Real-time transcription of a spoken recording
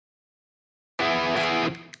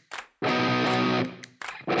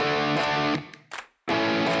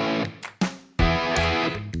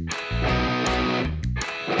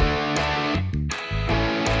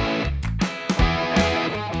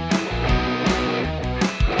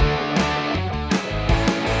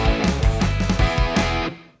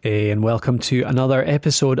and welcome to another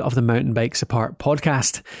episode of the Mountain Bikes Apart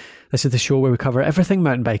podcast. This is the show where we cover everything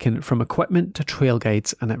mountain biking, from equipment to trail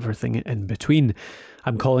guides and everything in between.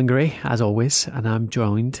 I'm Colin Gray, as always, and I'm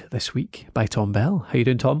joined this week by Tom Bell. How you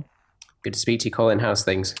doing, Tom? Good to speak to you, Colin. How's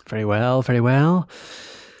things? Very well, very well.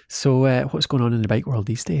 So what's going on in the bike world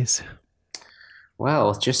these days?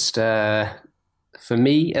 Well, just for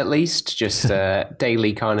me at least, just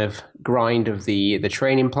daily kind of grind of the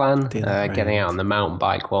training plan, getting out on the mountain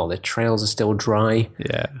bike while the trails are still dry.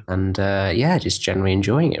 Yeah. And just generally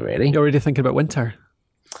enjoying it, really. You're already thinking about winter?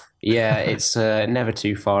 Yeah, it's never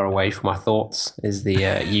too far away from my thoughts is the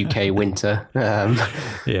UK winter.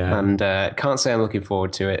 And can't say I'm looking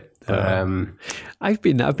forward to it. I've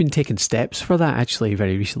been taking steps for that actually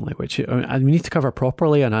very recently, which I need to cover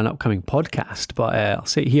properly on an upcoming podcast. But I'll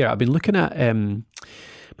say it here, I've been looking at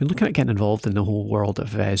getting involved in the whole world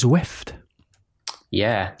of Zwift.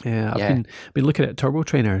 I've been looking at turbo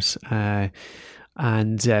trainers.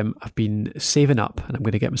 And I've been saving up, and I'm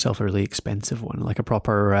going to get myself a really expensive one, like a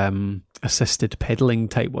proper assisted pedaling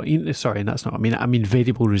type one. Sorry, that's not. I mean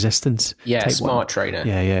variable resistance. Yeah, type smart one. trainer.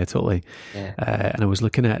 Yeah, totally. Yeah. And I was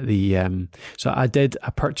looking at the. So I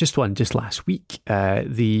purchased one just last week.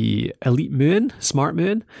 The Elite Moon, Smart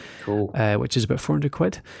Moon. Cool. Which is about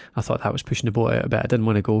 £400. I thought that was pushing the boat out a bit. I didn't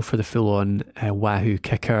want to go for the full on Wahoo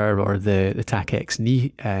Kicker or the TAC-X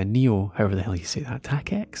Neo. However the hell you say that,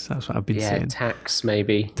 TAC-X. That's what I've been saying. TAX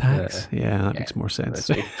maybe. That makes more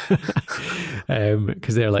sense.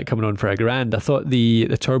 Because they're like coming on for £1,000. I thought the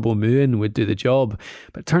Turbo Moon would do the job,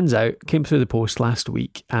 but it turns out, came through the post last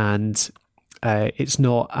week, and it's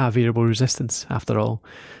not a variable resistance after all.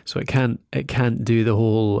 So it can't do the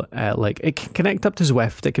whole it can connect up to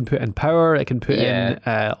Zwift, it can put in power, it can put in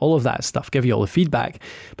all of that stuff, give you all the feedback,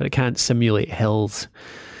 but it can't simulate hills.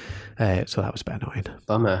 So that was a bit annoying.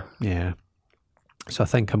 Bummer. Yeah. So I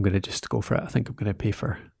think I'm going to just go for it. I think I'm going to pay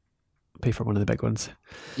for one of the big ones.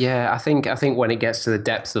 Yeah, I think when it gets to the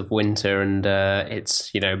depths of winter and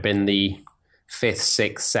it's been the 5th,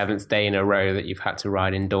 6th, 7th day in a row that you've had to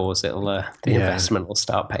ride indoors, the investment will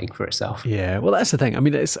start paying for itself. Yeah, well that's the thing. I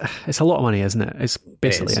mean, it's a lot of money, isn't it? It's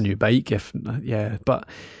basically a new bike. But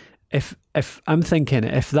if I'm thinking,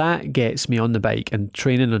 if that gets me on the bike and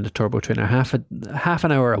training on the turbo trainer half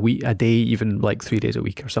an hour a day, even like 3 days a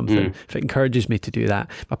week or something, if it encourages me to do that,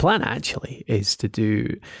 my plan actually is to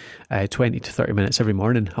do 20 to 30 minutes every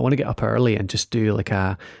morning. I want to get up early and just do like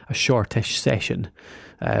a shortish session.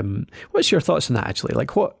 What's your thoughts on that actually?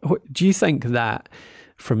 Like what do you think that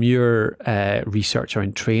from your research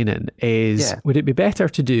around training would it be better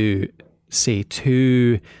to do, say,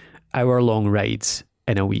 2 hour long rides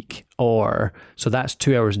in a week, or so that's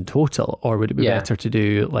 2 hours in total, or would it be better to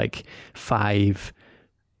do like 5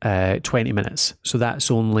 20 minutes, so that's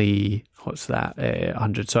only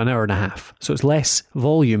 100, so an hour and a half, so it's less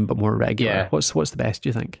volume but more regular? What's the best, do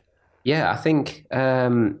you think? I think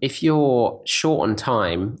if you're short on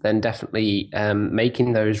time, then definitely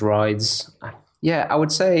making those rides, I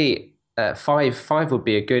would say five would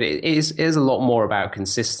be a good. It is a lot more about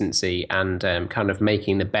consistency and kind of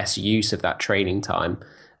making the best use of that training time.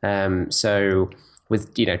 So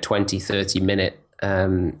with 20, 30 minute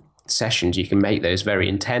sessions, you can make those very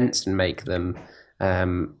intense and make them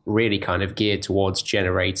really kind of geared towards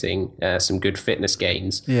generating some good fitness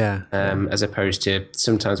gains. As opposed to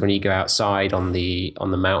sometimes when you go outside on the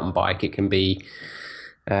mountain bike, it can be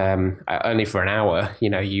only for an hour.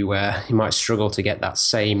 You might struggle to get that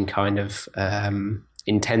same kind of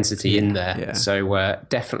intensity in there. So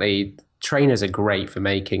definitely trainers are great for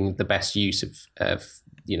making the best use of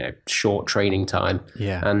short training time.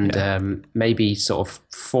 Maybe sort of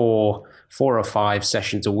four or 5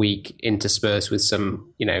 sessions a week interspersed with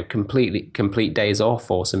some complete days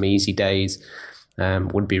off or some easy days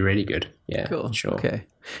would be really good. Cool. Sure. Okay.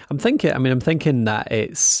 I'm thinking that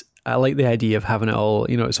I like the idea of having it all,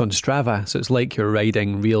 it's on Strava, so it's like you're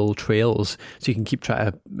riding real trails, so you can keep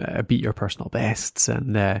trying to beat your personal bests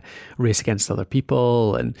and race against other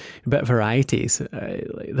people, and a bit of variety. So,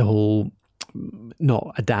 like the whole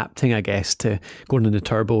not adapting, I guess, to going in the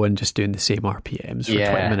turbo and just doing the same RPMs for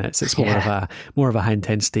 20 minutes. It's more of a high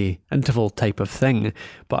intensity interval type of thing,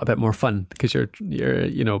 but a bit more fun because you're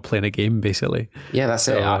playing a game basically. Yeah, that's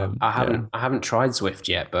it. I haven't tried Zwift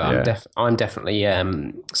yet, but I'm definitely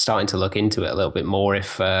starting to look into it a little bit more.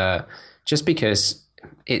 If just because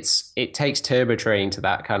it takes turbo training to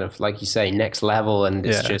that kind of, like you say, next level, and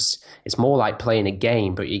it's more like playing a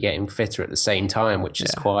game, but you're getting fitter at the same time, which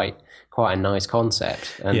is quite a nice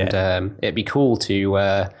concept. And it'd be cool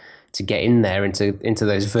to get in there into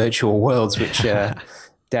those virtual worlds, which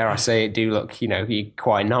dare I say it, do look,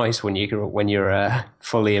 quite nice when you're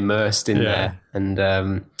fully immersed in there. And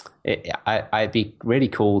I'd be really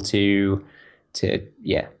cool to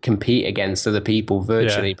compete against other people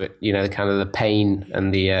virtually, but the kind of the pain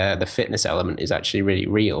and the fitness element is actually really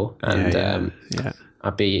real. And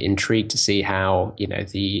I'd be intrigued to see how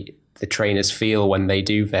the trainers feel when they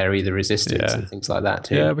do vary the resistance and things like that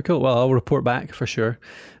too. Yeah, it'd be cool. Well, I'll report back for sure.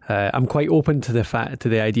 I'm quite open to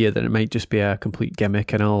the idea that it might just be a complete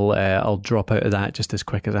gimmick, and I'll drop out of that just as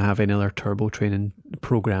quick as I have any other turbo training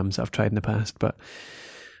programs I've tried in the past. But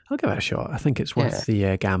I'll give it a shot. I think it's worth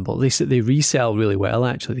the gamble. They resell really well,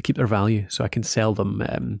 actually. They keep their value, so I can sell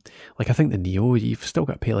them. I think the Neo, you've still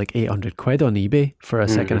got to pay like 800 quid on eBay for a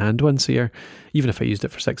second-hand one. So even if I used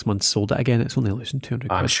it for 6 months, sold it again, it's only losing 200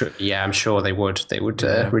 quid. I'm sure they would. They would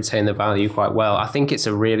retain the value quite well. I think it's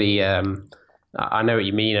a really... I know what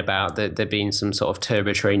you mean about there being some sort of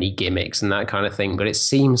turbo trainee gimmicks and that kind of thing, but it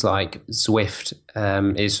seems like Zwift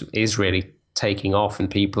is really taking off, and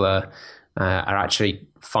people are actually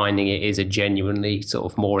finding it is a genuinely sort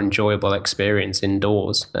of more enjoyable experience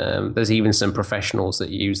indoors. There's even some professionals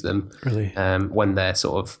that use them when they're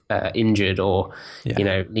sort of injured or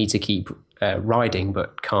need to keep riding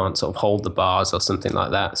but can't sort of hold the bars or something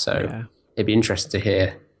like that. So it'd be interesting to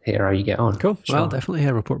hear how you get on. Cool. Sure. Well,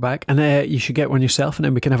 definitely report back, and you should get one yourself, and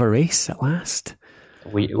then we can have a race at last.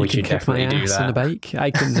 We should definitely do that. On the bike, I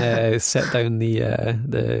can set down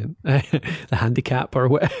the handicap or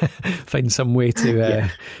what, find some way to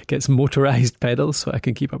get some motorized pedals so I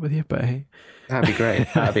can keep up with you. But hey, that'd be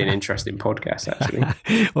great. That'd be an interesting podcast, actually.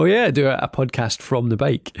 Oh yeah, do a podcast from the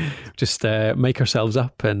bike. Just mic ourselves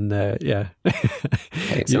up, and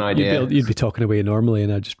it's an idea. You'd be talking away normally,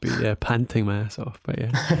 and I'd just be panting my ass off. But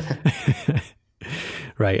yeah.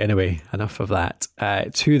 Right, anyway, enough of that.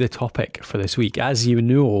 To the topic for this week. As you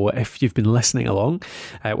know, if you've been listening along,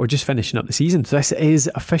 we're just finishing up the season. So this is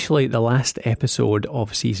officially the last episode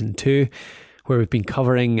of season 2, where we've been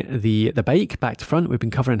covering the bike back to front. We've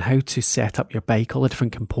been covering how to set up your bike, all the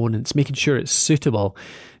different components, making sure it's suitable,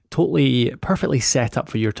 totally perfectly set up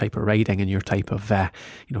for your type of riding and your type of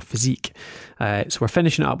physique. So we're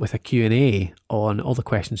finishing it up with a Q&A on all the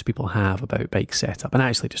questions people have about bike setup, and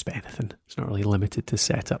actually just about anything. It's not really limited to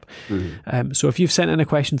setup. So if you've sent in a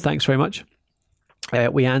question, thanks very much.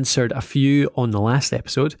 We answered a few on the last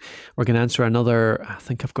episode. We're going to answer another. I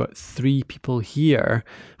think I've got 4 people here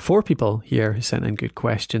who sent in good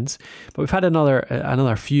questions, but we've had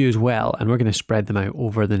another few as well, and we're going to spread them out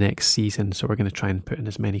over the next season. So we're going to try and put in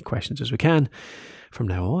as many questions as we can from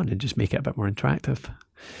now on and just make it a bit more interactive.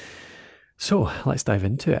 So let's dive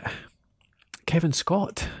into it. Kevin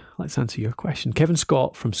Scott, let's answer your question. Kevin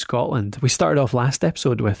Scott from Scotland. We started off last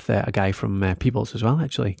episode with a guy from Peebles as well,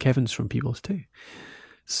 actually. Kevin's from Peebles too.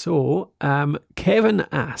 So Kevin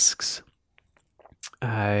asks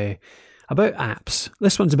about apps.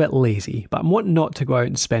 This one's a bit lazy, but I'm wanting not to go out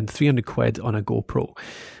and spend 300 quid on a GoPro.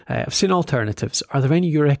 I've seen alternatives. Are there any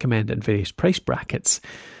you recommend in various price brackets?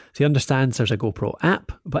 So he understands there's a GoPro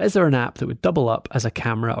app, but is there an app that would double up as a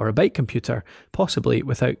camera or a bike computer, possibly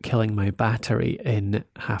without killing my battery in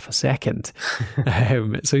half a second?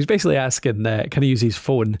 So he's basically asking, can he use his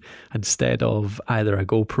phone instead of either a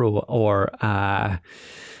GoPro or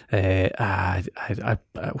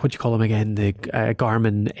what do you call them again? The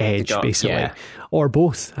Garmin Edge, basically, or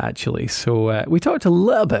both, actually. So we talked a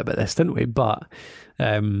little bit about this, didn't we? But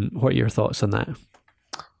what are your thoughts on that?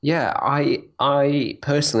 Yeah, I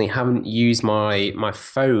personally haven't used my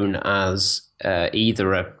phone as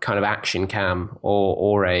either a kind of action cam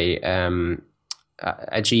or a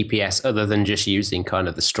GPS, other than just using kind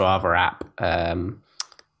of the Strava app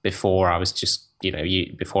before I was just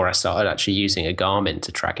before I started actually using a Garmin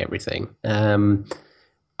to track everything. You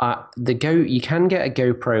can get a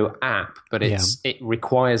GoPro app, but it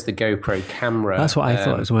requires the GoPro camera. That's what I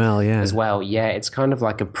thought as well. Yeah, it's kind of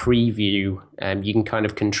like a preview. You can kind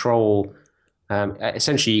of control.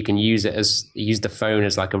 Essentially, you can use the phone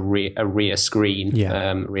as like a rear screen,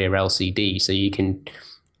 rear LCD, so you can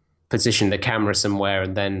position the camera somewhere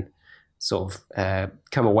and then sort of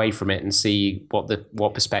come away from it and see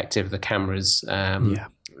what perspective the camera's viewing,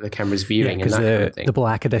 and that kind of thing. The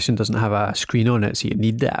black edition doesn't have a screen on it, so you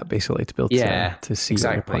need that basically to be able to see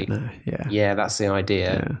exactly. What you're pointing at. Yeah, that's the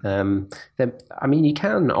idea. You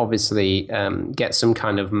can obviously get some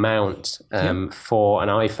kind of mount for an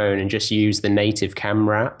iPhone and just use the native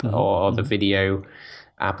camera app or the video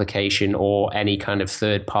application or any kind of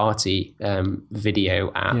third-party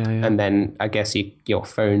video app, and then I guess your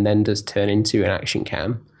phone then does turn into an action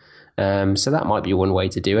cam. So that might be one way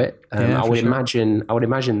to do it. I would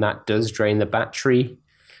imagine that does drain the battery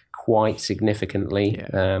quite significantly.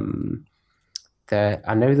 Yeah.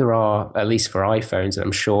 I know there are, at least for iPhones, and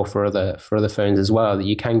I'm sure for other phones as well, that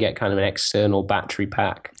you can get kind of an external battery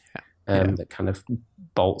pack that kind of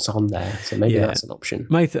bolts on there. So maybe that's an option.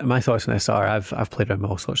 My thoughts on this are I've played around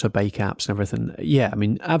with all sorts of bike apps and everything. Yeah, I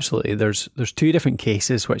mean, absolutely. There's two different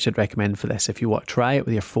cases which I'd recommend for this if you want to try it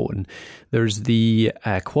with your phone. There's the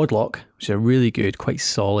Quad Lock, which is a really good, quite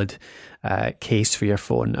solid case for your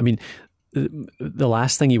phone. I mean, the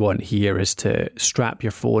last thing you want here is to strap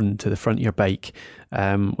your phone to the front of your bike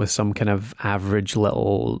with some kind of average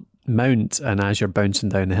little mount, and as you're bouncing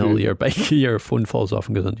down the hill, your phone falls off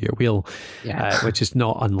and goes under your wheel, which is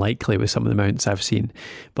not unlikely with some of the mounts I've seen.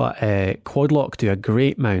 But Quad Lock do a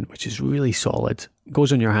great mount, which is really solid,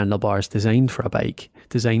 goes on your handlebars, designed for a bike,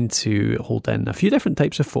 designed to hold in a few different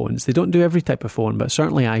types of phones. They don't do every type of phone, but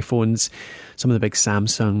certainly iPhones, some of the big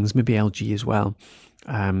Samsungs, maybe LG as well.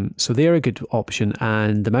 So they're a good option,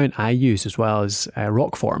 and the mount I use as well is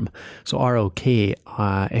Rockform, so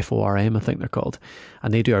ROKFORM I think they're called,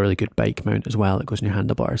 and they do a really good bike mount as well that goes in your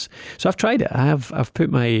handlebars. So I've tried it.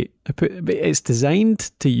 It's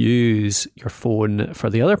designed to use your phone for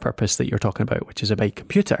the other purpose that you're talking about, which is a bike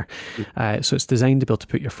computer. So it's designed to be able to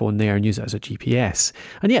put your phone there and use it as a GPS.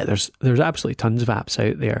 And yeah, there's absolutely tons of apps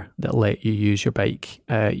out there that let you use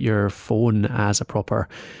your phone as a proper.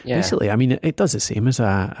 Basically, I mean, it does the same as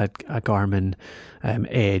a Garmin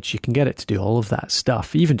Edge. You can get it to do all of that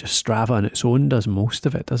stuff. Even just Strava on its own does most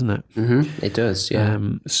of it, doesn't it? It does, yeah.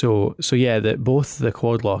 So yeah, both the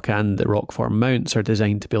Quad Lock and the Rockform mounts are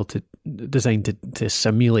designed to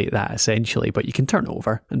simulate that essentially, but you can turn it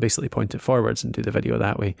over and basically point it forwards and do the video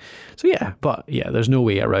that way. So there's no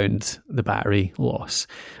way around the battery loss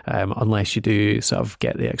unless you do sort of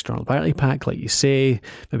get the external battery pack, like you say,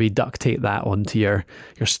 maybe duct tape that onto your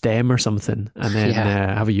stem or something, and then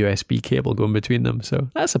have a USB cable going between them. So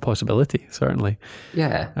that's a possibility, certainly.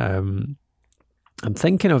 I'm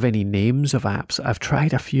thinking of any names of apps. I've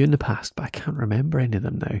tried a few in the past, but I can't remember any of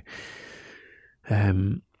them now.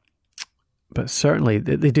 But certainly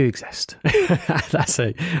they do exist. That's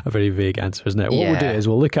a very vague answer, isn't it? What we'll do is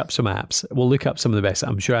we'll look up some apps. We'll look up some of the best.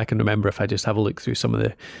 I'm sure I can remember if I just have a look through some of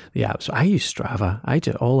the apps. So I use Strava.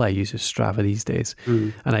 All I use is Strava these days.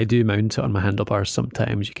 And I do mount it on my handlebars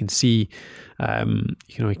sometimes. You can see,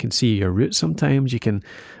 you can see your route sometimes. You can,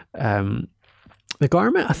 I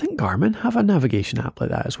think Garmin have a navigation app like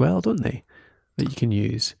that as well, don't they? That you can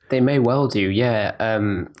use. They may well do, yeah.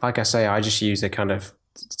 Like I say, I just use a kind of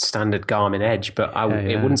standard Garmin Edge, but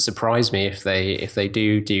it wouldn't surprise me if they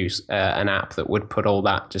do an app that would put all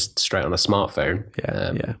that just straight on a smartphone.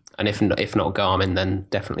 And if not Garmin, then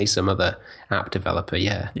definitely some other app developer.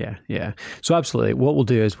 Yeah. So absolutely, what we'll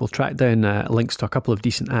do is we'll track down links to a couple of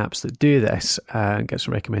decent apps that do this and get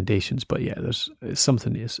some recommendations. But yeah, it's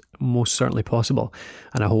something that is most certainly possible,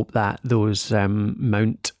 and I hope that those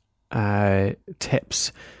mount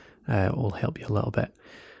tips will help you a little bit.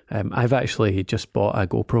 I've actually just bought a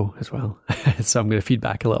GoPro as well, so I'm going to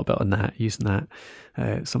feedback a little bit on that, using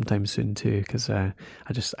that sometime soon too, because I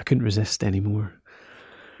couldn't resist anymore.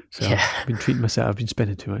 So I've been treating myself. I've been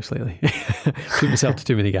spending too much lately. Treating myself to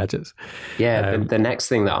too many gadgets. Yeah, the next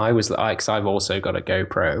thing that I was, because I've also got a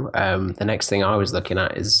GoPro. The next thing I was looking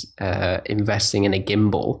at is investing in a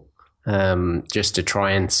gimbal. Just to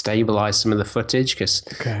try and stabilize some of the footage, because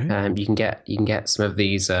you can get some of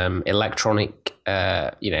these electronic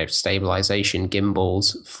stabilization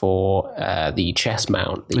gimbals for the chest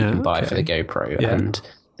mount that you can buy for the GoPro, and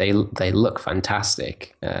they look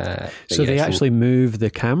fantastic. So they actually move the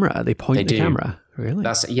camera. They point the camera. Really?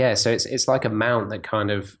 So it's like a mount that kind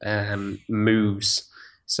of moves.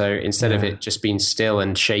 So instead of it just being still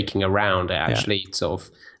and shaking around, it actually sort of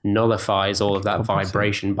nullifies all of that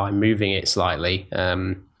vibration by moving it slightly,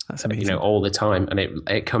 That's amazing. all the time, and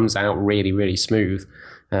it comes out really, really smooth.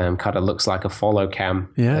 Kind of looks like a follow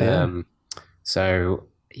cam. So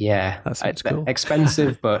that's cool.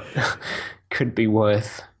 Expensive, but could be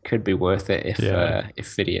worth it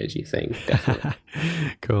if videos, you think. Definitely.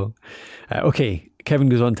 Cool. Okay. Kevin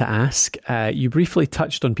goes on to ask, you briefly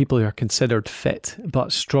touched on people who are considered fit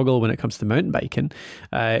but struggle when it comes to mountain biking.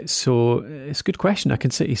 So it's a good question.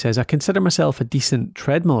 He says, I consider myself a decent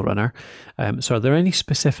treadmill runner. So are there any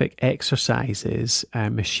specific exercises,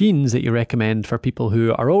 machines that you recommend for people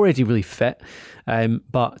who are already really fit,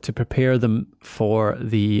 but to prepare them for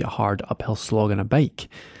the hard uphill slog on a bike?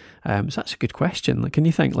 So that's a good question. Can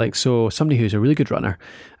you think, so somebody who's a really good runner,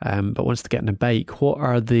 but wants to get on a bike, what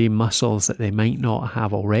are the muscles that they might not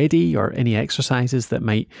have already, or any exercises that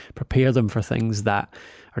might prepare them for things that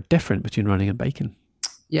are different between running and biking?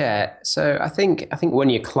 Yeah. So I think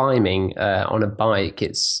when you're climbing on a bike,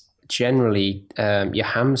 it's generally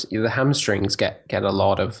the hamstrings get a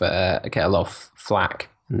lot of flack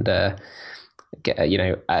and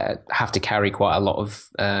have to carry quite a lot of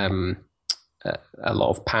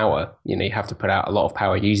power. You have to put out a lot of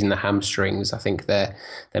power using the hamstrings. I think they're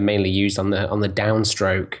mainly used on the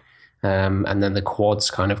downstroke, and then the quads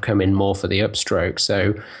kind of come in more for the upstroke.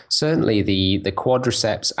 So certainly the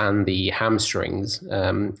quadriceps and the hamstrings.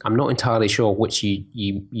 I'm not entirely sure which you'd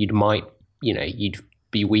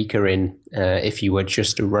be weaker in if you were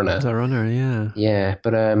just a runner. As a runner, yeah. Yeah,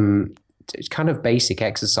 but it's kind of basic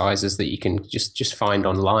exercises that you can just find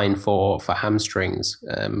online for hamstrings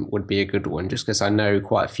would be a good one, just because I know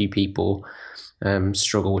quite a few people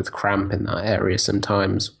struggle with cramp in that area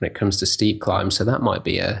sometimes when it comes to steep climbs. So that might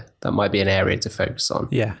be an area to focus on.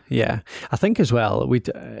 Yeah. I think as well,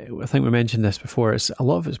 I think we mentioned this before, it's a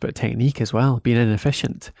lot of it's about technique as well, being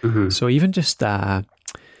inefficient. Mm-hmm. So even just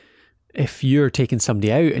if you're taking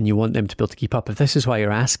somebody out and you want them to be able to keep up, if this is why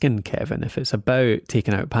you're asking, Kevin, if it's about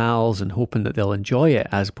taking out pals and hoping that they'll enjoy it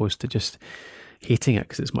as opposed to just hating it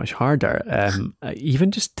because it's much harder,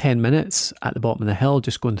 even just 10 minutes at the bottom of the hill,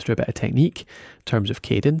 just going through a bit of technique in terms of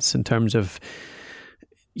cadence, in terms of,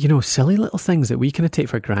 silly little things that we kind of take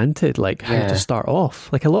for granted, like how to start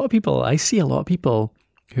off. Like I see a lot of people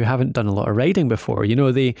who haven't done a lot of riding before,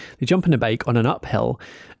 they jump on a bike on an uphill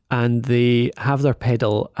and they have their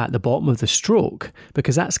pedal at the bottom of the stroke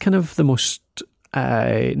because that's kind of the most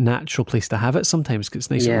natural place to have it sometimes because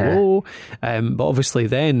it's nice and low. But obviously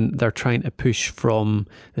then they're trying to push from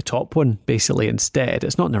the top one basically instead.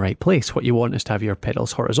 It's not in the right place. What you want is to have your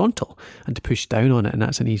pedals horizontal and to push down on it, and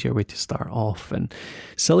that's an easier way to start off. And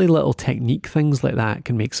silly little technique things like that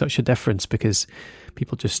can make such a difference because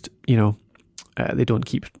people just, they don't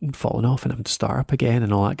keep falling off and having to start up again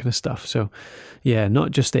and all that kind of stuff. So, yeah,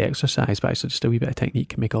 not just the exercise, but actually just a wee bit of technique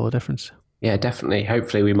can make all the difference. Yeah, definitely.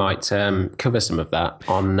 Hopefully we might cover some of that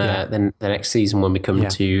on the next season when we come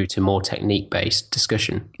to more technique-based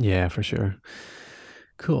discussion. Yeah, for sure.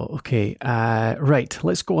 Cool. Okay. Right.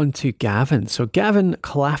 Let's go on to Gavin. So Gavin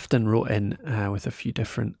Clafton wrote in with a few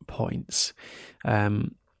different points.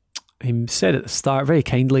 He said at the start, very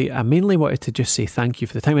kindly, I mainly wanted to just say thank you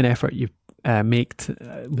for the time and effort you I'll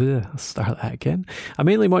start that again. I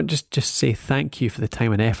mainly want to just say thank you for the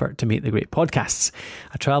time and effort to make the great podcasts.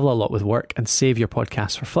 I travel a lot with work and save your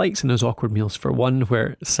podcasts for flights and those awkward meals for one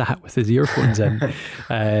where sat with his earphones in.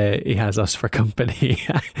 He has us for company.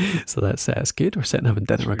 So that's good. We're sitting having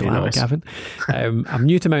dinner with Gavin. I'm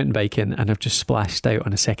new to mountain biking and I've just splashed out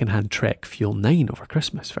on a second-hand Trek Fuel 9 over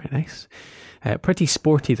Christmas. Very nice. Pretty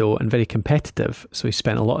sporty though and very competitive, so he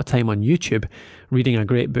spent a lot of time on YouTube reading a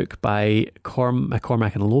great book by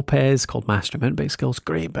Cormac and Lopez called Master Mountain Bike Skills.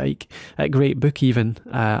 Great book even.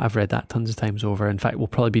 I've read that tons of times over. In fact, we'll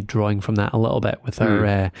probably be drawing from that a little bit with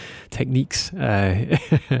our techniques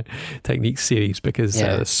series because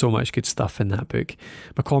there's so much good stuff in that book.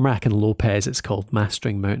 McCormack and Lopez, it's called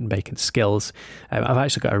Mastering Mountain Biking Skills. I've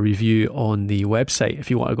actually got a review on the website.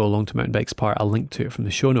 If you want to go along to Mountain Bikes Part, I'll link to it from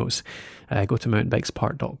the show notes. Go to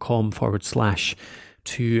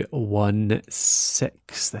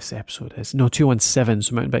mountainbikespart.com/216 this episode is. No, 217,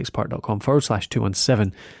 so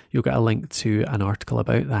mountainbikespart.com/217. You'll get a link to an article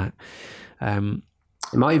about that. It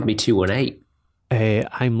might even be 218.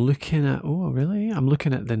 I'm looking at, I'm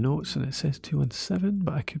looking at the notes and it says 217,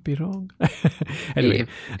 but I could be wrong. Anyway.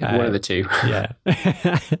 One of the two. Yeah.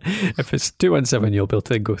 If it's 217, you'll be able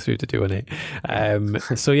to go through to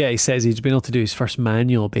 218. So yeah, he says he's been able to do his first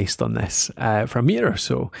manual based on this for a metre or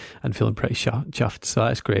so and feeling pretty chuffed. So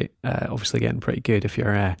that's great. Obviously getting pretty good if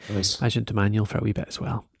you're imagine to manual for a wee bit as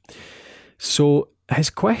well. So his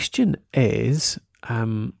question is,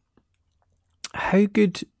 how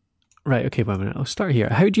good... Right, okay, wait a minute. I'll start here.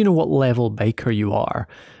 How do you know what level biker you are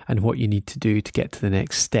and what you need to do to get to the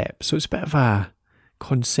next step? So it's a bit of a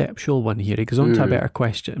conceptual one here. He goes on to a better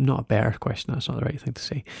question. Not a better question, that's not the right thing to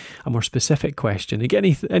say. A more specific question. You get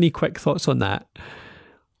any quick thoughts on that?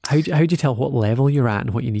 How do you tell what level you're at and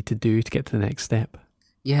what you need to do to get to the next step?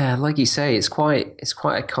 Yeah, like you say, it's quite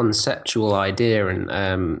a conceptual idea,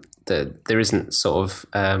 and there isn't sort of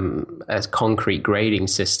a concrete grading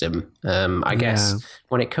system. I guess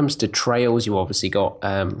when it comes to trails, you obviously got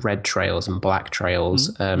red trails and black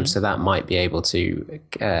trails, so that might be able to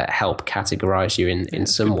help categorize you in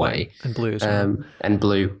some way. And blue as well. And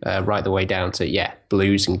blue, right the way down to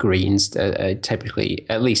blues and greens. Typically,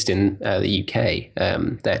 at least in the UK,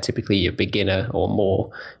 they're typically your beginner or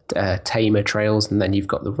more tamer trails, and then you've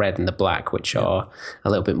got the red and the black, which are a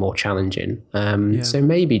little bit more challenging. So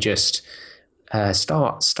maybe just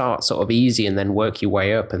start sort of easy and then work your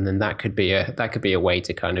way up, and then that could be a way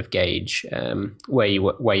to kind of gauge where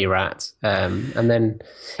you're at, and then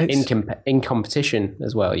in competition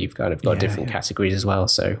as well, you've kind of got different categories as well.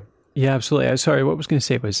 So yeah, absolutely. Sorry, what I was going to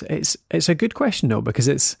say was it's a good question though,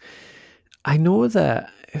 because I know that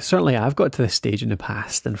certainly I've got to this stage in the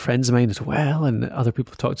past, and friends of mine as well, and other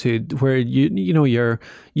people talk to, where you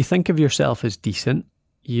think of yourself as decent.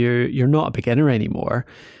 You're not a beginner anymore,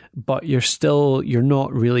 but you're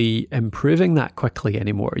not really improving that quickly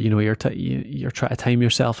anymore. You're trying to time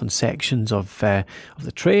yourself in sections of the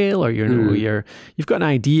trail, or you've got an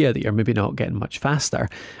idea that you're maybe not getting much faster,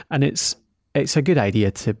 and it's a good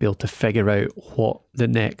idea to be able to figure out what the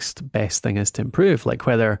next best thing is to improve, like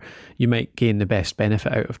whether you might gain the best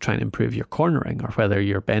benefit out of trying to improve your cornering, or whether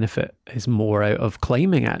your benefit is more out of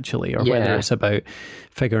climbing actually, or whether it's about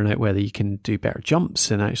figuring out whether you can do better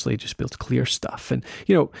jumps and actually just be able to clear stuff, and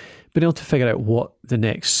being able to figure out what the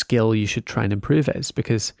next skill you should try and improve is.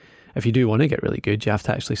 Because if you do want to get really good, you have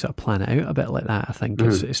to actually sort of plan it out a bit like that. I think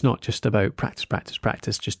it's not just about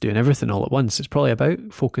practice, just doing everything all at once. It's probably about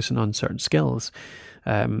focusing on certain skills.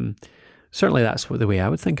 Certainly that's the way I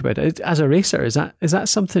would think about it. As a racer, is that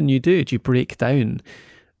something you do? Do you break down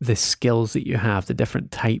the skills that you have, the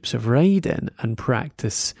different types of riding, and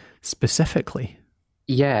practice specifically?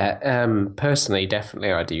 Yeah, personally,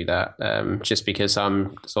 definitely I do that, just because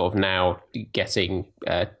I'm sort of now getting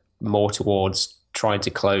more towards trying to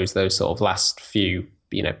close those sort of last few,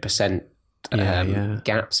 percent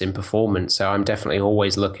gaps in performance. So I'm definitely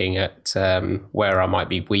always looking at where I might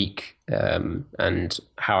be weak, and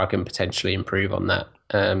how I can potentially improve on that.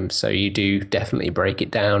 So you do definitely break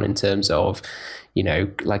it down in terms of,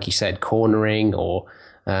 like you said, cornering, or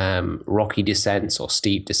rocky descents, or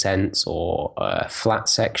steep descents, or flat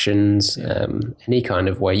sections, any kind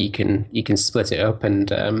of way you can split it up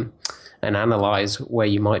and analyze where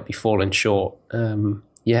you might be falling short.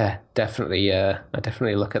 Definitely. I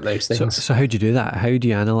definitely look at those things. So how do you do that? How do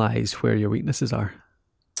you analyze where your weaknesses are?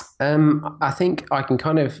 I think I can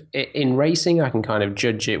kind of, in racing, I can kind of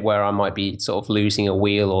judge it where I might be sort of losing a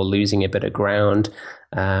wheel or losing a bit of ground.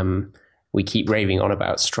 We keep raving on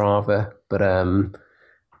about Strava, but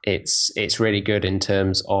it's really good in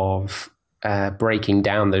terms of breaking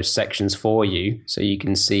down those sections for you, so you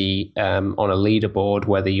can see on a leaderboard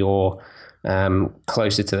whether you're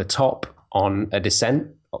closer to the top on a descent,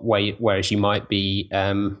 whereas you might be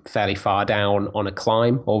fairly far down on a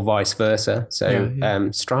climb, or vice versa. So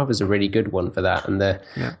Strava's a really good one for that, and there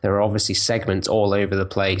are obviously segments all over the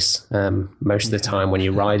place. Most of the time when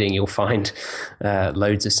you're riding, you'll find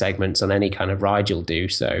loads of segments on any kind of ride you'll do,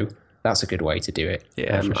 so that's a good way to do it.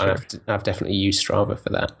 Yeah, for sure. I've definitely used Strava for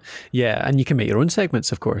that. Yeah, and you can make your own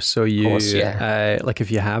segments, of course. So like if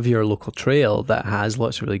you have your local trail that has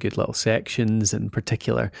lots of really good little sections, in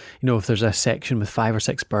particular, if there's a section with 5 or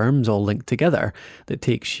 6 berms all linked together that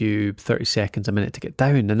takes you 30 seconds, a minute to get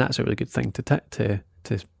down, then that's a really good thing to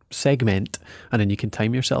segment, and then you can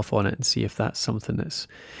time yourself on it and see if that's something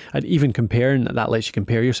and even comparing that lets you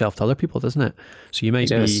compare yourself to other people, doesn't it? So you might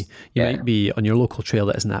be on your local trail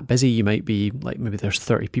that isn't that busy. You might be like, maybe there's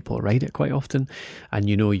 30 people who ride it quite often, and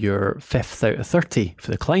you're 5th out of 30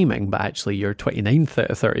 for the climbing, but actually you're 29th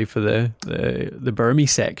out of 30 for the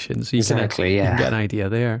Burmese section. So you can get an idea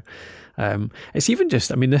there. It's even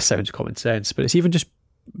just, this sounds common sense, but it's even just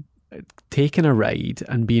taking a ride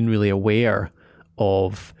and being really aware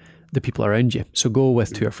of the people around you. So go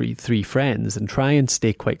with 2 or 3 friends and try and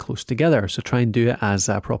stay quite close together. So try and do it as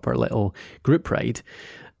a proper little group ride.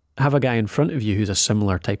 Have a guy in front of you who's a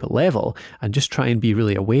similar type of level, and just try and be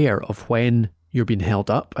really aware of when you're being held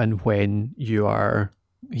up and when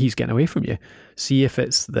he's getting away from you. See if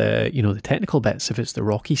it's the technical bits, if it's the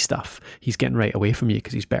rocky stuff, he's getting right away from you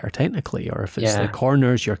because he's better technically, or if it's the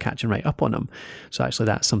corners, you're catching right up on him. So actually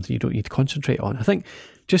that's something you don't need to concentrate on. I think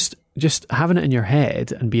just having it in your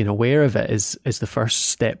head and being aware of it is the first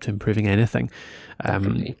step to improving anything.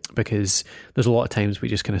 Because there's a lot of times we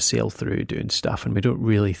just kind of sail through doing stuff and we don't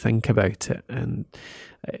really think about it. And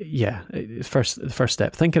the first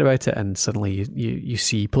step, thinking about it, and suddenly you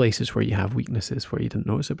see places where you have weaknesses where you didn't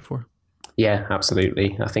notice it before. Yeah,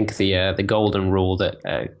 absolutely. I think the golden rule, that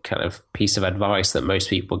kind of piece of advice that most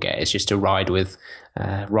people get, is just to ride with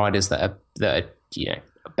riders that are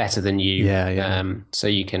better than you. So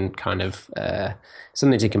you can kind of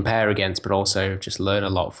something to compare against, but also just learn a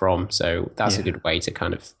lot from. So that's a good way to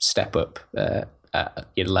kind of step up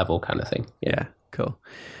your level, kind of thing. Yeah, cool.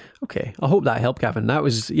 Okay, I hope that helped, Gavin. That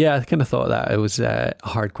was, I kind of thought that it was a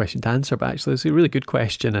hard question to answer, but actually it's a really good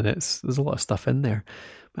question, and there's a lot of stuff in there.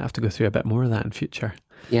 I have to go through a bit more of that in future.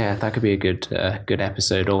 Yeah, that could be a good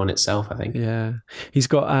episode all in itself, I think. Yeah. He's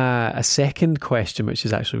got a second question, which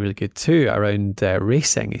is actually really good too, around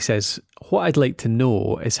racing. He says, what I'd like to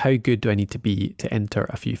know is how good do I need to be to enter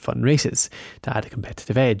a few fun races to add a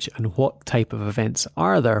competitive edge? And what type of events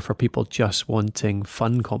are there for people just wanting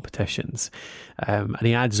fun competitions? And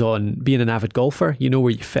he adds on, being an avid golfer, you know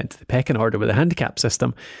where you fit into the pecking order with a handicap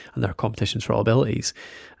system, and there are competitions for all abilities.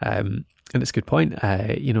 And it's a good point.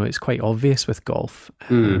 It's quite obvious with golf,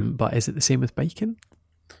 but is it the same with biking?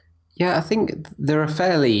 Yeah, I think there are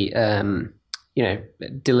fairly,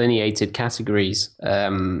 delineated categories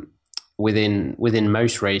within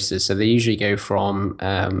most races. So they usually go from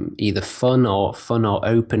either fun or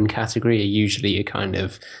open category, are usually a kind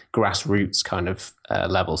of grassroots kind of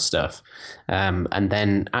level stuff, and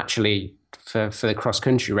then actually. For the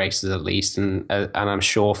cross-country races at least, and I'm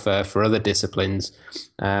sure for other disciplines,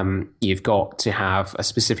 you've got to have a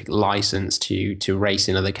specific license to race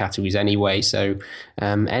in other categories anyway. So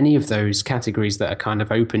any of those categories that are kind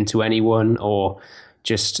of open to anyone, or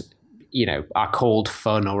just are called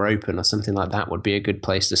fun or open or something like that, would be a good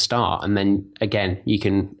place to start. And then again, you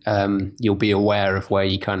can you'll be aware of where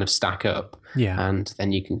you kind of stack up, and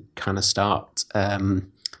then you can kind of start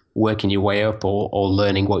working your way up or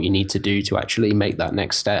learning what you need to do to actually make that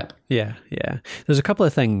next step. Yeah. There's a couple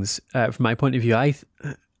of things from my point of view. I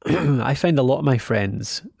find a lot of my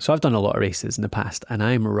friends, so I've done a lot of races in the past and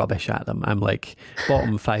I'm rubbish at them. I'm like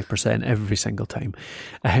bottom 5% every single time.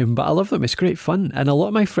 But I love them. It's great fun. And a lot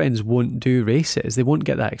of my friends won't do races. They won't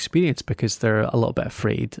get that experience because they're a little bit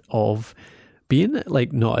afraid of being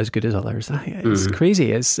like not as good as others. It's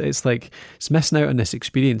crazy. It's like it's missing out on this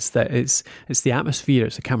experience that it's the atmosphere,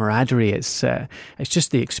 it's the camaraderie, it's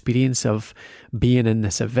just the experience of being in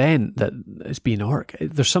this event that is being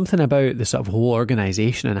there's something about the sort of whole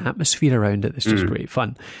organisation and atmosphere around it that's just great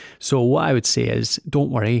fun. So what I would say is don't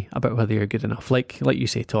worry about whether you're good enough. Like you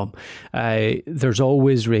say, Tom, there's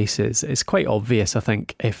always races. It's quite obvious, I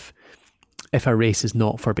think, if a race is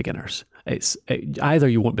not for beginners. Either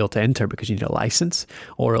you won't be able to enter because you need a license,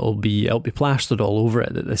 or it'll be plastered all over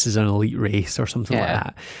it that this is an elite race or something like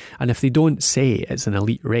that. And if they don't say it's an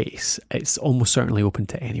elite race, it's almost certainly open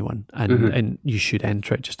to anyone, and you should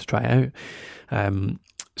enter it just to try it out.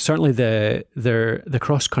 Certainly the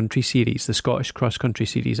cross country series, the Scottish cross country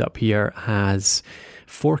series up here has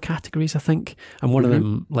 4 categories, I think, and one of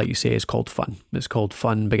them, like you say, is called fun. It's called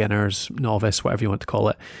fun, beginners, novice, whatever you want to call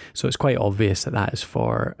it. So it's quite obvious that is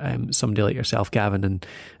for somebody like yourself, Gavin,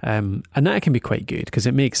 and that can be quite good because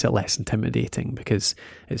it makes it less intimidating because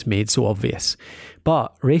it's made so obvious.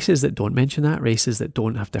 But races that don't mention that, races that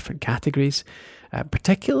don't have different categories,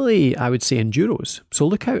 particularly I would say enduros. So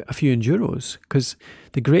look out a few enduros, because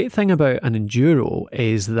the great thing about an enduro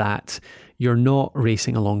is that you're not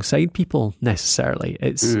racing alongside people necessarily.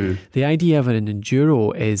 It's the idea of an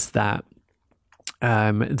enduro is that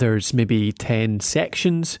there's maybe 10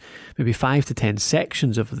 sections, maybe 5 to 10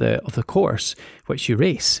 sections of the course which you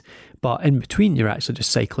race. But in between, you're actually just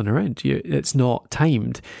cycling around. It's not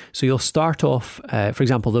timed. So you'll start off, for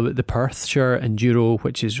example, the Perthshire Enduro,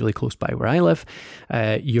 which is really close by where I live.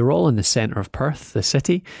 You're all in the centre of Perth, the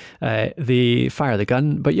city. They fire the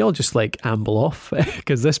gun, but you'll just like amble off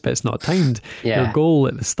because this bit's not timed. Yeah. Your goal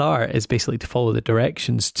at the start is basically to follow the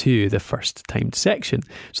directions to the first timed section.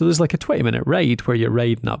 So there's like a 20-minute ride where you're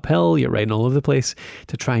riding uphill, you're riding all over the place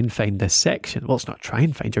to try and find this section. Well, it's not try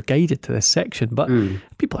and find, you're guided to this section, but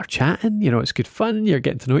people are chatting. It's good fun, you're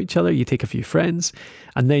getting to know each other, you take a few friends,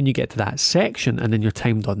 and then you get to that section and then you're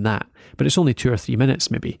timed on that. But it's only 2 or 3 minutes,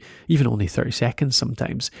 maybe, even only 30 seconds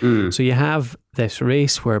sometimes. So you have this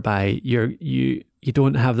race whereby you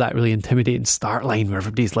don't have that really intimidating start line where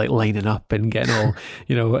everybody's like lining up and getting all,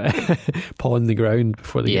 pawing the ground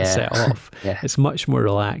before they get set off. It's much more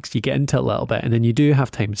relaxed. You get into it a little bit and then you do have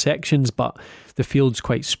timed sections, but the field's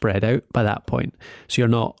quite spread out by that point. So you're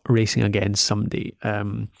not racing against somebody.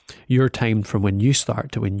 You're timed from when you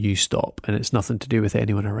start to when you stop, and it's nothing to do with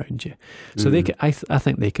anyone around you. So I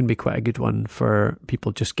think they can be quite a good one for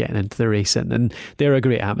people just getting into the racing, and they're a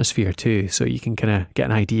great atmosphere too. So you can kind of get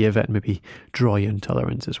an idea of it and maybe draw you into other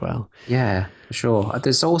ones as well. Yeah, for sure.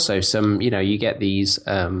 There's also some, you get these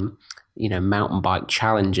mountain bike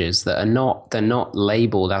challenges that they're not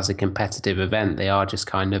labeled as a competitive event. They are just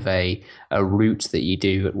kind of a route that you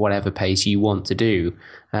do at whatever pace you want to do.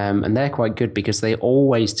 And they're quite good because they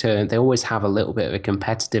always have a little bit of a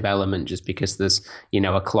competitive element just because there's,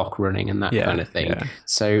 a clock running and that kind of thing. Yeah.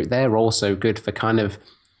 So they're also good for kind of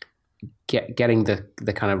getting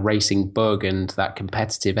the kind of racing bug and that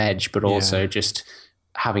competitive edge, but also just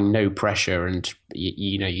having no pressure, and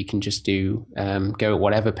you can just do go at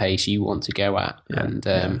whatever pace you want to go at, and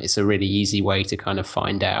it's a really easy way to kind of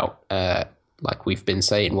find out, like we've been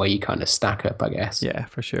saying, where you kind of stack up, I guess. Yeah,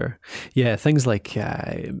 for sure. Yeah, things like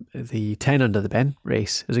the 10 under the bend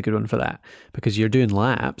race is a good one for that, because you're doing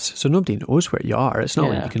laps, so nobody knows where you are. It's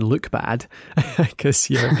not like you can look bad because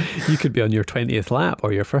you could be on your 20th lap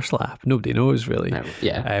or your first lap. Nobody knows really. No,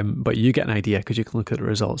 but you get an idea because you can look at the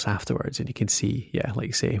results afterwards, and you can see, like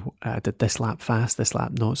you say, did this lap fast, this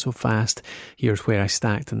lap not so fast. Here's where I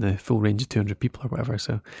stacked in the full range of 200 people or whatever.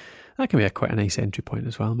 So that can be quite a nice entry point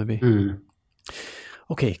as well, maybe.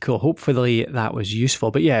 Okay, cool. Hopefully that was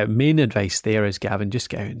useful. But yeah, main advice there is, Gavin, just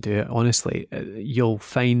get out and do it. Honestly, you'll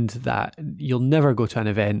find that you'll never go to an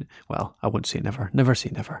event. Well, I won't say never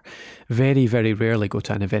say never. Very, very rarely go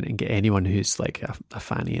to an event and get anyone who's like a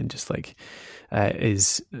fanny and just like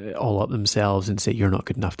is all up themselves and say, you're not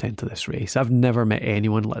good enough to enter this race. I've never met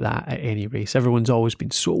anyone like that at any race. Everyone's always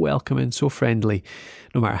been so welcoming, so friendly,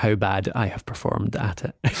 no matter how bad I have performed at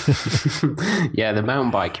it. Yeah, the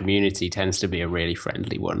mountain bike community tends to be a really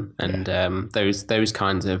friendly one. And those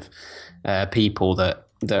kinds of people that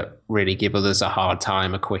really give others a hard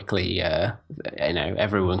time are quickly,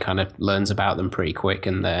 everyone kind of learns about them pretty quick,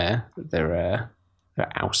 and they're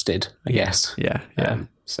ousted, I guess. Yeah.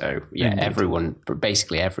 So yeah,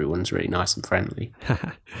 basically everyone's really nice and friendly.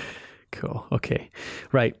 Cool. Okay.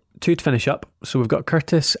 Right. 2 to finish up. So we've got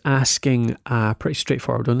Curtis asking a pretty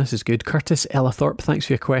straightforward one. This is good. Curtis Ellithorpe, thanks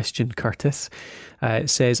for your question, Curtis. It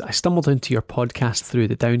says, I stumbled into your podcast through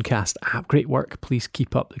the Downcast app. Great work. Please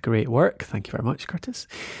keep up the great work. Thank you very much, Curtis.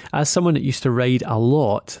 As someone that used to ride a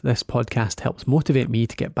lot, this podcast helps motivate me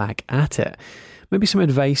to get back at it. Maybe some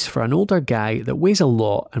advice for an older guy that weighs a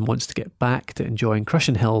lot and wants to get back to enjoying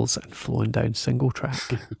crushing hills and flowing down single track.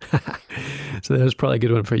 So there's probably a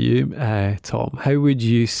good one for you, Tom. How would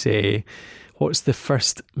you say, what's the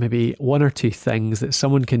first maybe 1 or 2 things that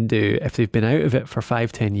someone can do if they've been out of it for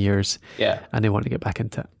 5-10 years and they want to get back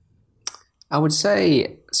into it? I would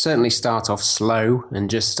say certainly start off slow and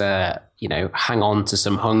just, hang on to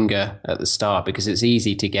some hunger at the start, because it's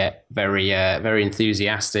easy to get very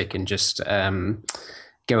enthusiastic and just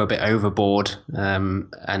go a bit overboard.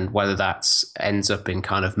 And whether that's ends up in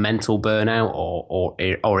kind of mental burnout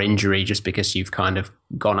or injury, just because you've kind of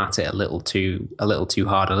gone at it a little too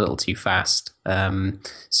hard, a little too fast.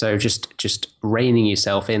 So just reining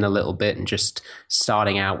yourself in a little bit and just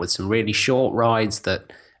starting out with some really short rides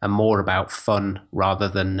that are more about fun rather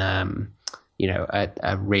than a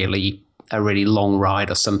really long ride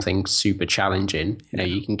or something super challenging.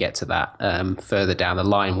 You can get to that further down the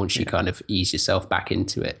line once you kind of ease yourself back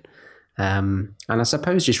into it. And I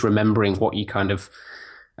suppose just remembering what you kind of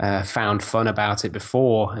found fun about it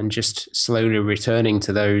before, and just slowly returning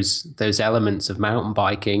to those elements of mountain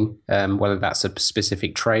biking, whether that's a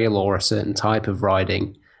specific trail or a certain type of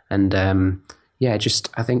riding. And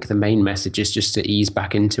I think the main message is just to ease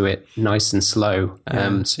back into it nice and slow,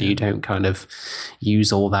 so you don't kind of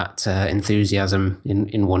use all that enthusiasm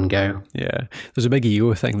in one go. Yeah, there's a big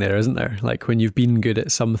ego thing there, isn't there? Like when you've been good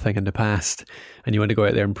at something in the past and you want to go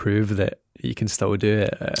out there and prove that you can still do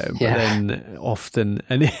it. But then often,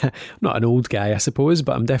 and I'm not an old guy, I suppose,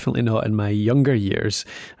 but I'm definitely not in my younger years,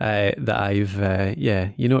 that I've,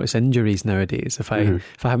 you notice injuries nowadays. If I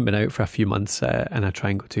haven't been out for a few months and I try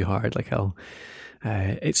and go too hard, like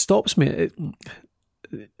it stops me.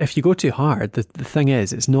 If you go too hard, the thing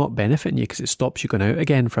is, it's not benefiting you, because it stops you going out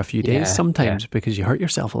again for a few days sometimes because you hurt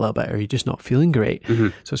yourself a little bit or you're just not feeling great.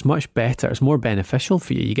 So it's much better. It's more beneficial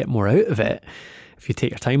for you. You get more out of it if you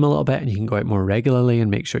take your time a little bit and you can go out more regularly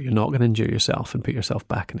and make sure you're not going to injure yourself and put yourself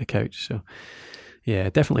back on the couch. So yeah,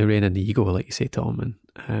 definitely rein in the ego, like you say, Tom,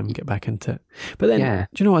 and get back into it. But then,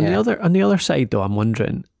 do you know, on the other side though, I'm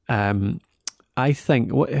wondering, I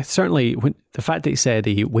think certainly the fact that he said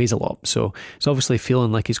he weighs a lot, so it's obviously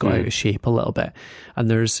feeling like he's got out of shape a little bit.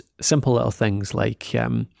 And there's simple little things like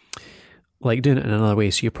doing it in another way.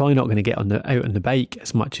 So you're probably not going to get out on the bike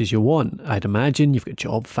as much as you want. I'd imagine you've got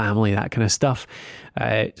job, family, that kind of stuff.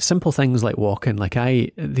 Simple things like walking. Like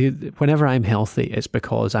whenever I'm healthy, it's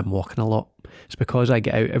because I'm walking a lot. It's because I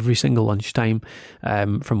get out every single lunchtime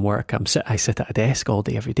from work. I sit at a desk all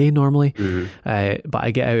day, every day normally. But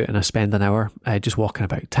I get out and I spend an hour just walking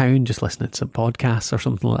about town, just listening to some podcasts or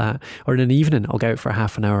something like that. Or in an evening, I'll go out for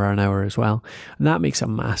half an hour or an hour as well. And that makes a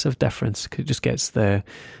massive difference, because it just gets the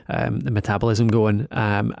metabolism going,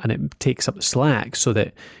 and it takes up the slack so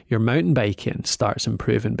that your mountain biking starts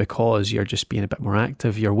improving because you're just being a bit more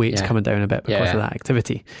active. Your weight's coming down a bit because of that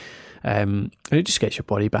activity. And it just gets your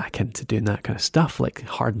body back into doing that kind of stuff, like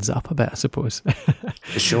hardens up a bit, I suppose.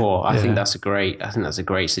 For sure. I think that's a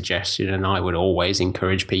great suggestion. And I would always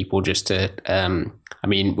encourage people just to,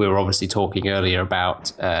 we were obviously talking earlier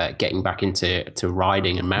about getting back into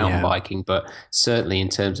riding and mountain biking, but certainly in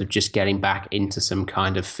terms of just getting back into some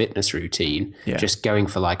kind of fitness routine, just going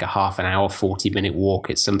for like a half an hour, 40-minute walk,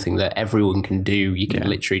 it's something that everyone can do. You can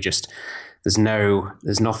literally just, there's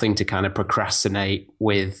nothing to kind of procrastinate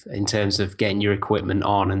with in terms of getting your equipment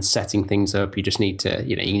on and setting things up. You just need to,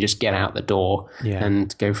 you can just get out the door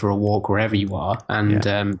and go for a walk wherever you are.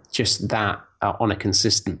 And just that on a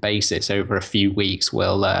consistent basis over a few weeks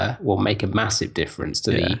will make a massive difference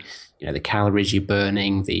to the calories you're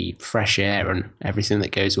burning, the fresh air and everything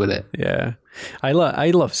that goes with it. Yeah. I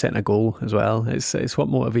love setting a goal as well. It's what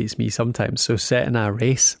motivates me sometimes. So setting a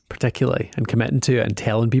race particularly and committing to it and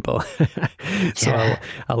telling people. So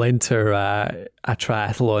I'll enter a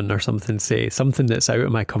triathlon or something, say something that's out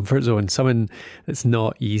of my comfort zone, something that's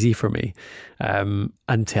not easy for me,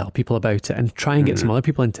 and tell people about it and try and get some other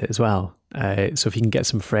people into it as well. So if you can get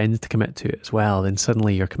some friends to commit to it as well, then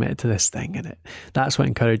suddenly you're committed to this thing, and that's what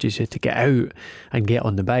encourages you to get out and get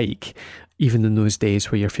on the bike, even in those days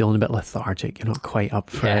where you're feeling a bit lethargic, you're not quite up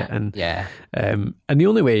for it. And the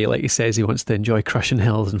only way, like he says, he wants to enjoy crushing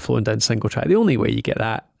hills and flowing down single track, the only way you get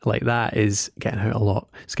that like that is getting out a lot.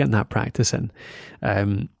 It's getting that practice in.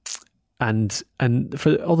 And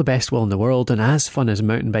for all the best will in the world, and as fun as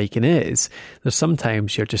mountain biking is, there's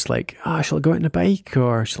sometimes you're just like, shall I go out on a bike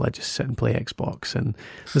or shall I just sit and play Xbox? And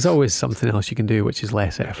there's always something else you can do, which is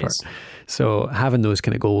less effort. So having those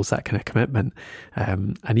kind of goals, that kind of commitment,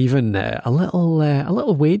 and even a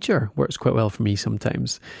little wager works quite well for me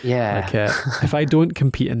sometimes. Yeah. Like if I don't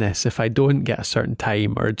compete in this, if I don't get a certain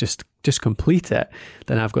time or just complete it,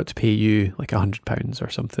 then I've got to pay you like £100 or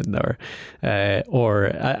something.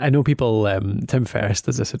 Or I know people, Tim Ferriss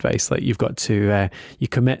does this advice, like you've got to, you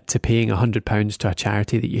commit to paying £100 to a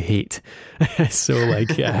charity that you hate. So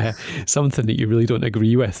like something that you really don't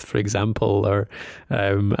agree with, for example, or I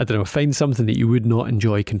don't know, find something that you would not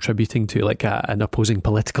enjoy contributing to, like an opposing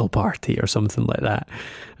political party or something like that.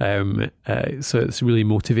 So it really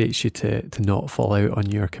motivates you to not fall out on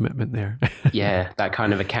your commitment there. Yeah, that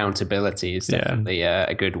kind of accountability is definitely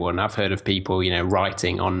a good one. I've heard of people,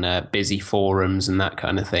 writing on busy forums and that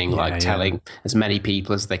kind of thing, telling as many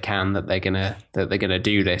people as they can that they're gonna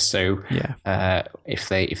do this. So if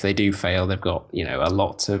they do fail, they've got a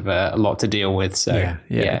lot to deal with. So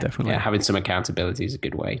definitely, having some accountability is a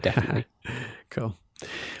good way. Definitely. Cool.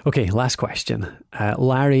 Okay, last question.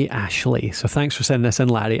 Larry Ashley. So thanks for sending this in,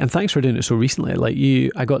 Larry, and thanks for doing it so recently.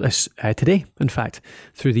 I got this today, in fact,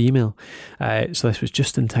 through the email. So this was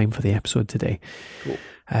just in time for the episode today. Cool.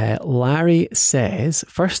 Larry says,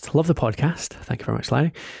 first, love the podcast. Thank you very much,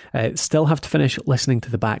 Larry. Still have to finish listening to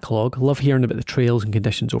the backlog. Love hearing about the trails and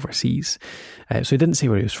conditions overseas. So he didn't say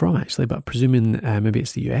where he was from, actually, but presuming maybe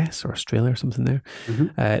it's the US or Australia or something there.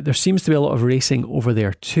 Mm-hmm. There seems to be a lot of racing over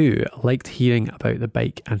there too. I liked hearing about the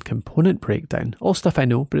bike and component breakdown. All stuff I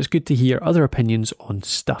know, but it's good to hear other opinions on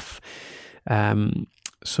stuff.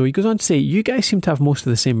 So he goes on to say, you guys seem to have most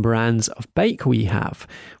of the same brands of bike we have.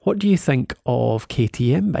 What do you think of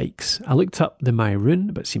KTM bikes? I looked up the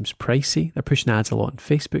Myroon, but it seems pricey. They're pushing ads a lot on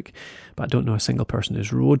Facebook, but I don't know a single person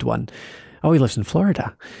who's rode one. Oh, he lives in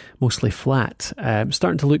Florida, mostly flat.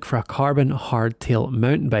 Starting to look for a carbon hardtail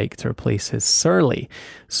mountain bike to replace his Surly.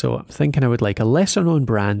 So I'm thinking I would like a lesser known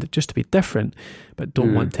brand just to be different, but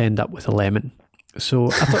don't want to end up with a lemon.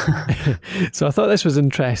 So I thought this was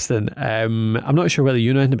interesting. I'm not sure whether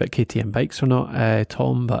you know anything about KTM bikes or not,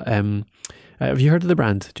 Tom, but have you heard of the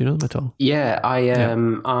brand? Do you know them at all? Yeah,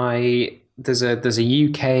 there's a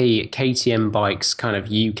UK KTM bikes kind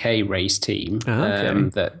of UK race team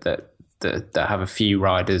that have a few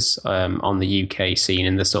riders on the UK scene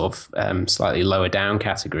in the sort of slightly lower down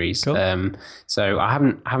categories. Cool. So I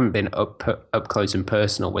haven't been up close and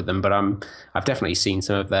personal with them, but I've definitely seen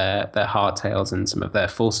some of their hardtails and some of their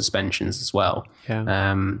full suspensions as well. Yeah.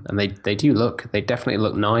 And they definitely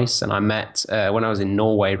look nice. And I met when I was in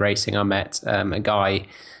Norway racing, I met a guy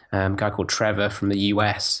called Trevor from the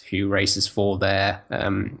US who races for their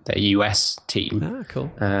US team. Ah,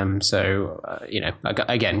 cool. I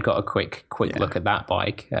got a quick look at that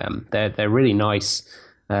bike. They're really nice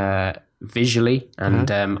visually,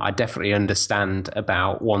 and I definitely understand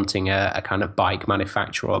about wanting a kind of bike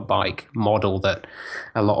manufacturer or bike model that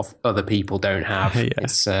a lot of other people don't have.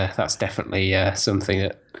 It's that's definitely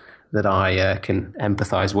something that I can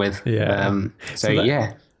empathize with. Yeah.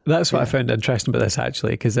 That's what I found interesting about this,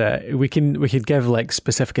 actually, because we could give like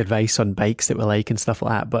specific advice on bikes that we like and stuff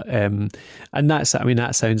like that. But and that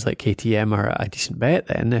sounds like KTM are a decent bet.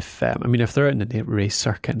 Then if they're out in the race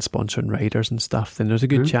circuit and sponsoring riders and stuff, then there's a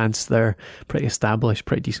good chance they're pretty established,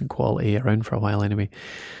 pretty decent quality, around for a while anyway.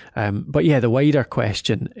 But yeah, the wider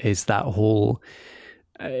question is that whole.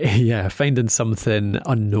 Finding something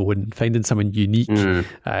unknown, finding someone unique,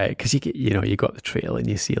 because you got the trail and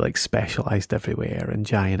you see like Specialized everywhere and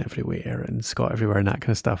Giant everywhere and Scott everywhere and that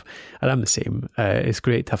kind of stuff. And I'm the same. It's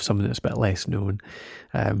great to have something that's a bit less known.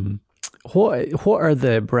 What are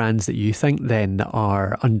the brands that you think then that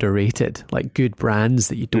are underrated, like good brands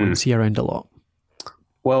that you don't see around a lot?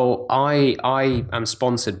 Well, I am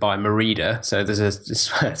sponsored by Merida, so there's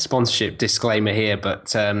a sponsorship disclaimer here.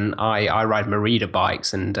 But I ride Merida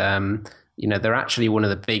bikes, and they're actually one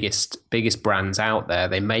of the biggest brands out there.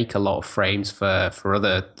 They make a lot of frames for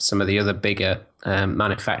some of the other bigger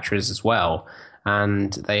manufacturers as well.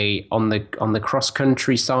 And they on the cross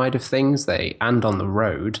country side of things, and on the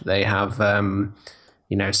road, they have some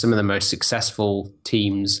of the most successful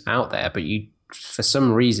teams out there. But for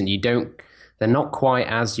some reason they're not quite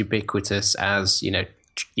as ubiquitous as, your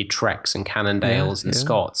Treks and Cannondales and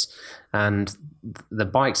Scotts. And the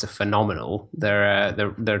bikes are phenomenal. They're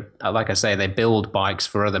like I say, they build bikes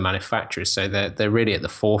for other manufacturers. So they're really at the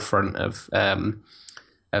forefront of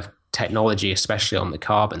technology, especially on the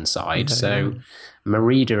carbon side.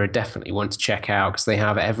 Merida are definitely one to check out because they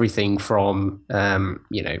have everything from,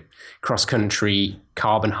 cross-country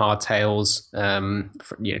carbon hardtails,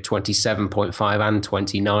 27.5 and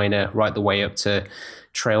 29er, right the way up to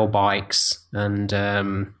trail bikes and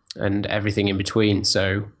everything in between.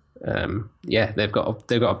 So, they've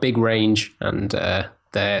got a big range, and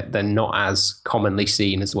they're not as commonly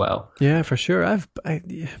seen as well. Yeah, for sure.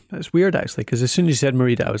 It's weird actually, because as soon as you said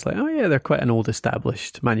Merida, I was like, oh yeah, they're quite an old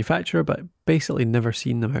established manufacturer, but basically never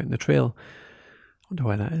seen them out in the trail. I wonder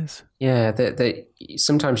why that is. Yeah, they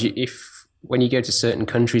sometimes when you go to certain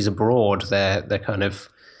countries abroad, they're kind of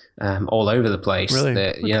all over the place. Really?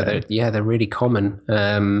 They're really common.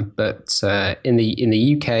 But in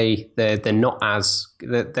the UK, they're not as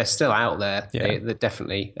they're still out there. Yeah. They're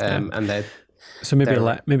definitely and they're. So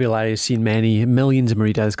maybe Larry's seen millions of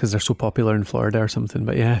Meridas because they're so popular in Florida or something.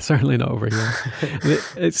 But yeah, certainly not over here.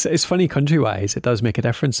 It's funny country-wise. It does make a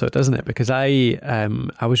difference, though, doesn't it? Because I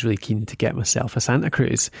was really keen to get myself a Santa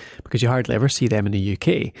Cruz because you hardly ever see them in the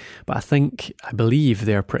UK. But I believe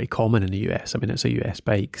they're pretty common in the US. I mean, it's a US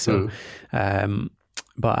bike. So,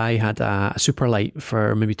 but I had a super light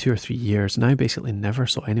for maybe 2 or 3 years, and I basically never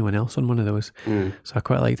saw anyone else on one of those. So I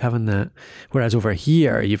quite liked having that. Whereas over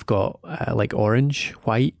here, you've got like orange,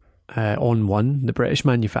 white, On One, the British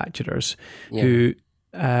manufacturers, who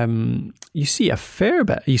you see a fair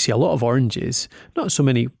bit. You see a lot of oranges, not so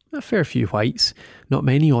many, a fair few whites, not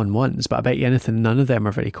many On Ones, but I bet you anything, none of them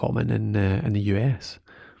are very common in the US.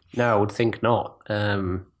 No, I would think not.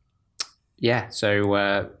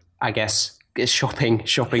 So I guess shopping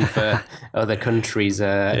for other countries'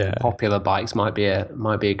 popular bikes might be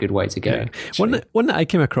a good way to go. Yeah. One that I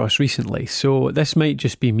came across recently. So this might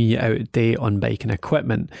just be me out of date on bike and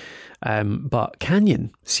equipment, but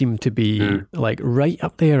Canyon seem to be like right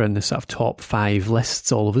up there in the sort of top 5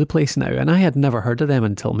 lists all over the place now. And I had never heard of them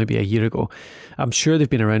until maybe a year ago. I'm sure they've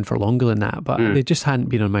been around for longer than that, but they just hadn't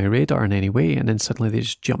been on my radar in any way. And then suddenly they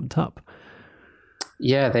just jumped up.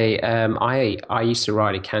 Yeah, they. I used to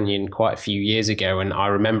ride a Canyon quite a few years ago, and I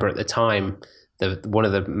remember at the time one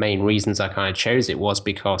of the main reasons I kind of chose it was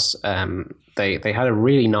because they had a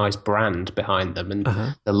really nice brand behind them, and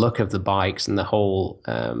the look of the bikes and the whole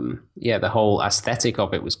aesthetic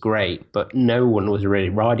of it was great, but no one was really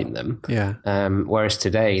riding them. Yeah. Whereas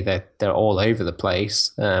today they're all over the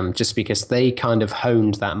place, just because they kind of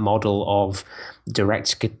honed that model of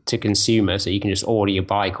direct to consumer, so you can just order your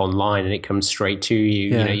bike online and it comes straight to you.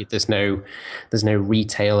 Yeah. You know, there's no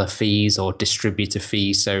retailer fees or distributor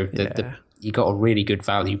fees, so you got a really good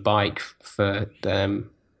value bike for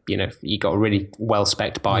you got a really well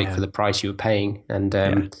spec'd bike for the price you were paying, and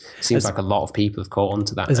it seems like a lot of people have caught on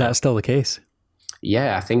to that. Is that still the case?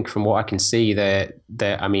 Yeah, I think from what I can see, they're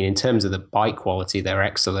I mean, in terms of the bike quality, they're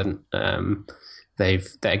excellent.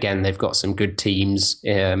 They've got some good teams,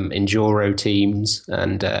 enduro teams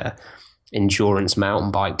and endurance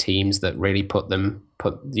mountain bike teams that really put the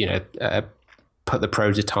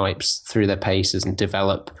prototypes through their paces and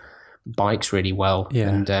develop bikes really well. Yeah.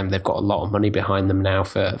 And they've got a lot of money behind them now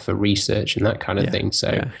for research and that kind of thing.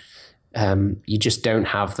 So you just don't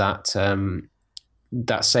have that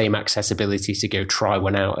that same accessibility to go try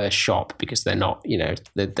one out at a shop because they're not,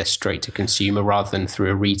 they're straight to consumer rather than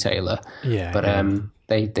through a retailer. Yeah. But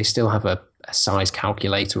they still have a size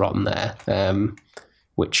calculator on there,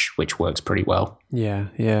 which works pretty well.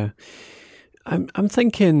 Yeah. I'm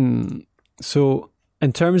thinking, so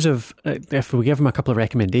in terms of if we give him a couple of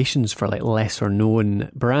recommendations for like lesser known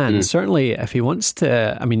brands, certainly if he wants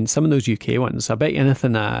to, I mean, some of those UK ones, I bet you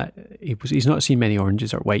anything he's not seen many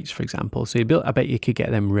oranges or whites, for example. So I bet you could get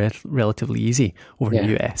them relatively easy over in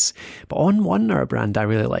the US. But On One are a brand I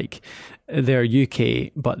really like. They're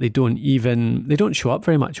UK, but they don't show up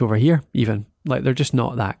very much over here. Even like they're just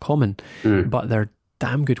not that common, but they're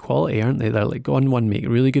damn good quality, aren't they? They're like On One make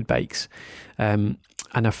really good bikes.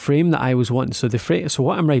 And a frame that I was wanting. So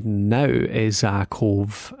what I'm riding now is a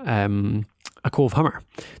Cove Hummer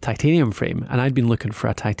titanium frame, and I'd been looking for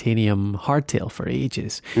a titanium hardtail for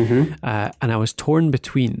ages. And I was torn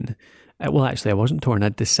between. Well, actually, I wasn't torn.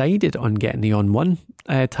 I'd decided on getting the On One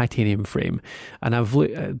titanium frame, and I've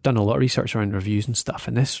done a lot of research around reviews and stuff.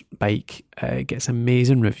 And this bike gets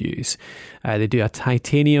amazing reviews. They do a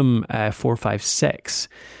titanium 456.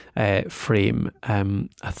 Frame.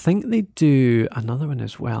 I think they do another one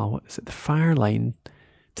as well. What is it? The Fireline,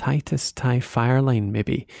 Titus Tie Fireline,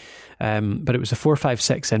 maybe. But it was a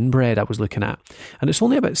 456 inbred I was looking at, and it's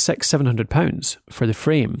only about £600-700 for the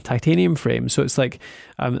frame, titanium frame. So it's like,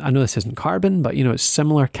 I know this isn't carbon, but it's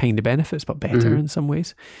similar kind of benefits, but better in some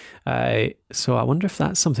ways. So I wonder if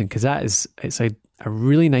that's something, because it's a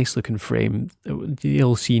really nice looking frame.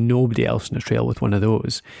 You'll see nobody else on the trail with one of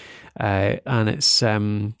those. And it's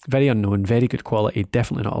very unknown, very good quality,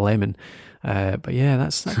 definitely not a lemon. But yeah,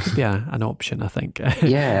 that could be an option, I think.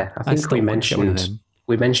 Yeah, I think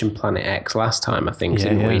we mentioned Planet X last time, I think,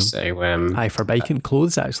 didn't we? So, for bike and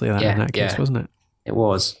clothes, actually, in that case, wasn't it? It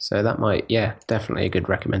was. So that might, definitely a good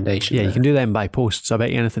recommendation. Yeah, you can do them by post. So I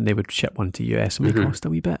bet you anything they would ship one to US and may cost a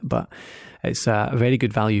wee bit, but it's a very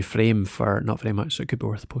good value frame for not very much, so it could be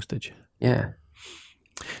worth the postage. Yeah.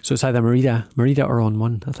 So it's either Merida or On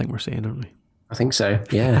One, I think we're saying, aren't we? I think so,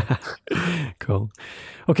 yeah. Cool.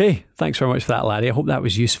 Okay, thanks very much for that, Larry. I hope that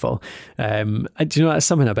was useful. Do you know, that's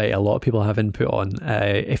something I bet a lot of people have input on.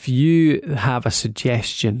 If you have a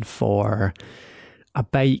suggestion for a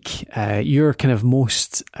bike, your kind of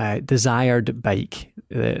most desired bike,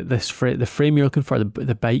 the frame you're looking for,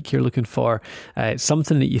 the bike you're looking for,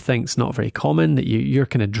 something that you think's not very common, that your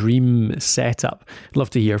kind of dream setup, I'd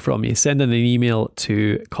love to hear from you. Send in an email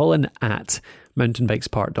to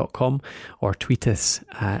colin@mountainbikespart.com or tweet us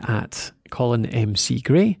at Colin MC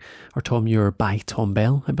Gray, or Tom, you're by Tom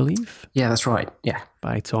Bell, I believe. Yeah, that's right. Yeah.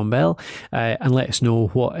 By Tom Bell. And let us know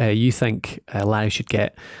what you think Larry should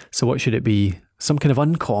get. So what should it be? Some kind of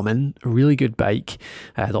uncommon, really good bike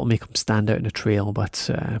that'll make them stand out in a trail, but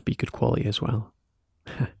be good quality as well.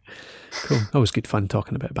 Cool. Always good fun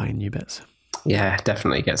talking about buying new bits. Yeah,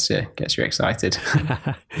 definitely gets you excited.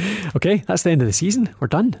 Okay, that's the end of the season. We're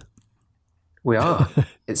done. We are.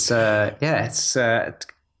 It's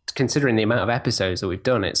considering the amount of episodes that we've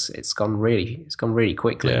done, it's gone really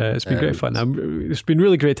quickly. Yeah, it's been great fun. It's been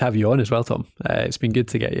really great to have you on as well, Tom. It's been good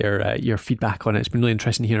to get your feedback on it. It's been really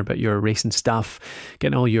interesting hearing about your racing stuff,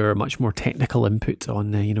 getting all your much more technical input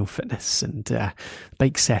on fitness and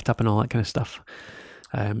bike setup and all that kind of stuff.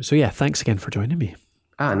 So yeah, thanks again for joining me.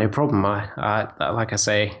 No problem. I like I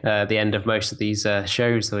say, the end of most of these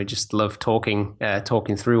shows, I just love talking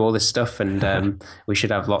through all this stuff, and we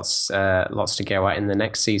should have lots to go at in the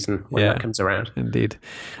next season when that comes around. Indeed.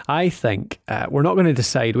 I think we're not going to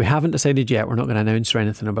decide. We haven't decided yet. We're not going to announce or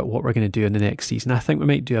anything about what we're going to do in the next season. I think we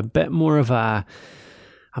might do a bit more of a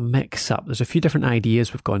mix up. There's a few different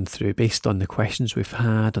ideas we've gone through based on the questions we've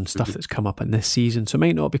had and stuff that's come up in this season. So it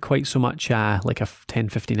might not be quite so much like a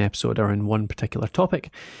 10-15 episode around one particular topic,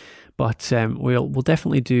 but we'll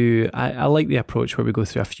definitely do. I like the approach where we go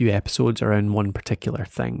through a few episodes around one particular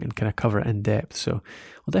thing and kind of cover it in depth. So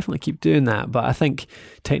we'll definitely keep doing that. But I think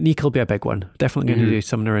technique will be a big one. Definitely going to do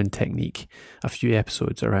something around technique. A few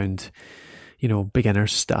episodes around, beginner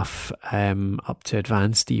stuff, up to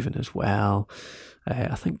advanced even as well.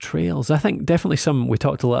 I think trails. I think definitely we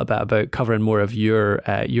talked a little bit about covering more of your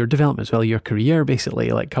development as well, your career,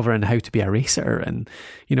 basically, like covering how to be a racer and,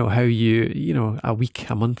 how you, a week,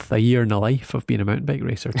 a month, a year in the life of being a mountain bike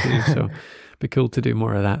racer too. So it'd be cool to do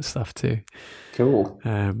more of that stuff too. Cool.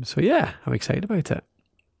 So yeah, I'm excited about it.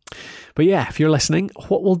 But yeah, if you're listening,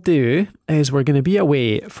 what we'll do is we're going to be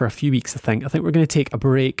away for a few weeks, I think. We're going to take a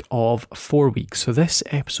break of 4 weeks. So this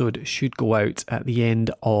episode should go out at the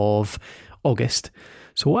end of August.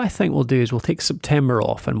 So what I think we'll do is we'll take September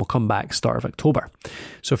off and we'll come back start of October.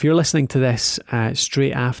 So if you're listening to this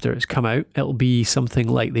straight after it's come out, it'll be something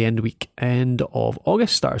like the end of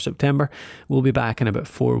August, start of September. We'll be back in about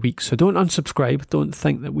 4 weeks. So don't unsubscribe. Don't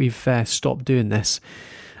think that we've stopped doing this.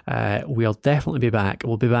 We'll definitely be back.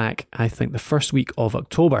 We'll be back, I think, the first week of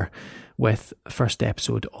October with the first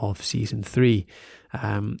episode of season 3.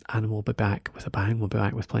 And we'll be back with a bang. We'll be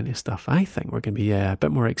back with plenty of stuff. I think we're going to be a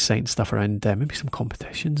bit more exciting stuff around maybe some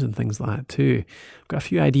competitions and things like that too. I've got a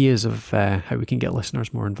few ideas of how we can get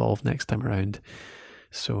listeners more involved next time around.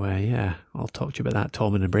 So I'll talk to you about that,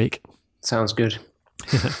 Tom, in a break. Sounds good.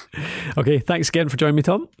 Okay, thanks again for joining me,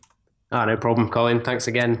 Tom. No problem, Colin. Thanks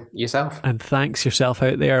again yourself. And thanks yourself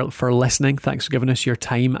out there for listening. Thanks for giving us your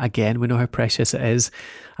time again. We know how precious it is.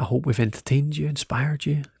 I hope we've entertained you, inspired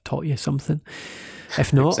you, taught you something.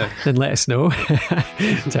 If not, then let us know.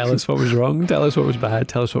 Tell us what was wrong, tell us what was bad,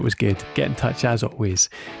 tell us what was good. Get in touch as always.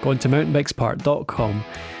 Go on to mountainbikespart.com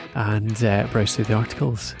and browse through the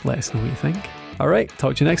articles. Let us know what you think. All right,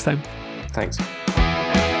 talk to you next time. Thanks.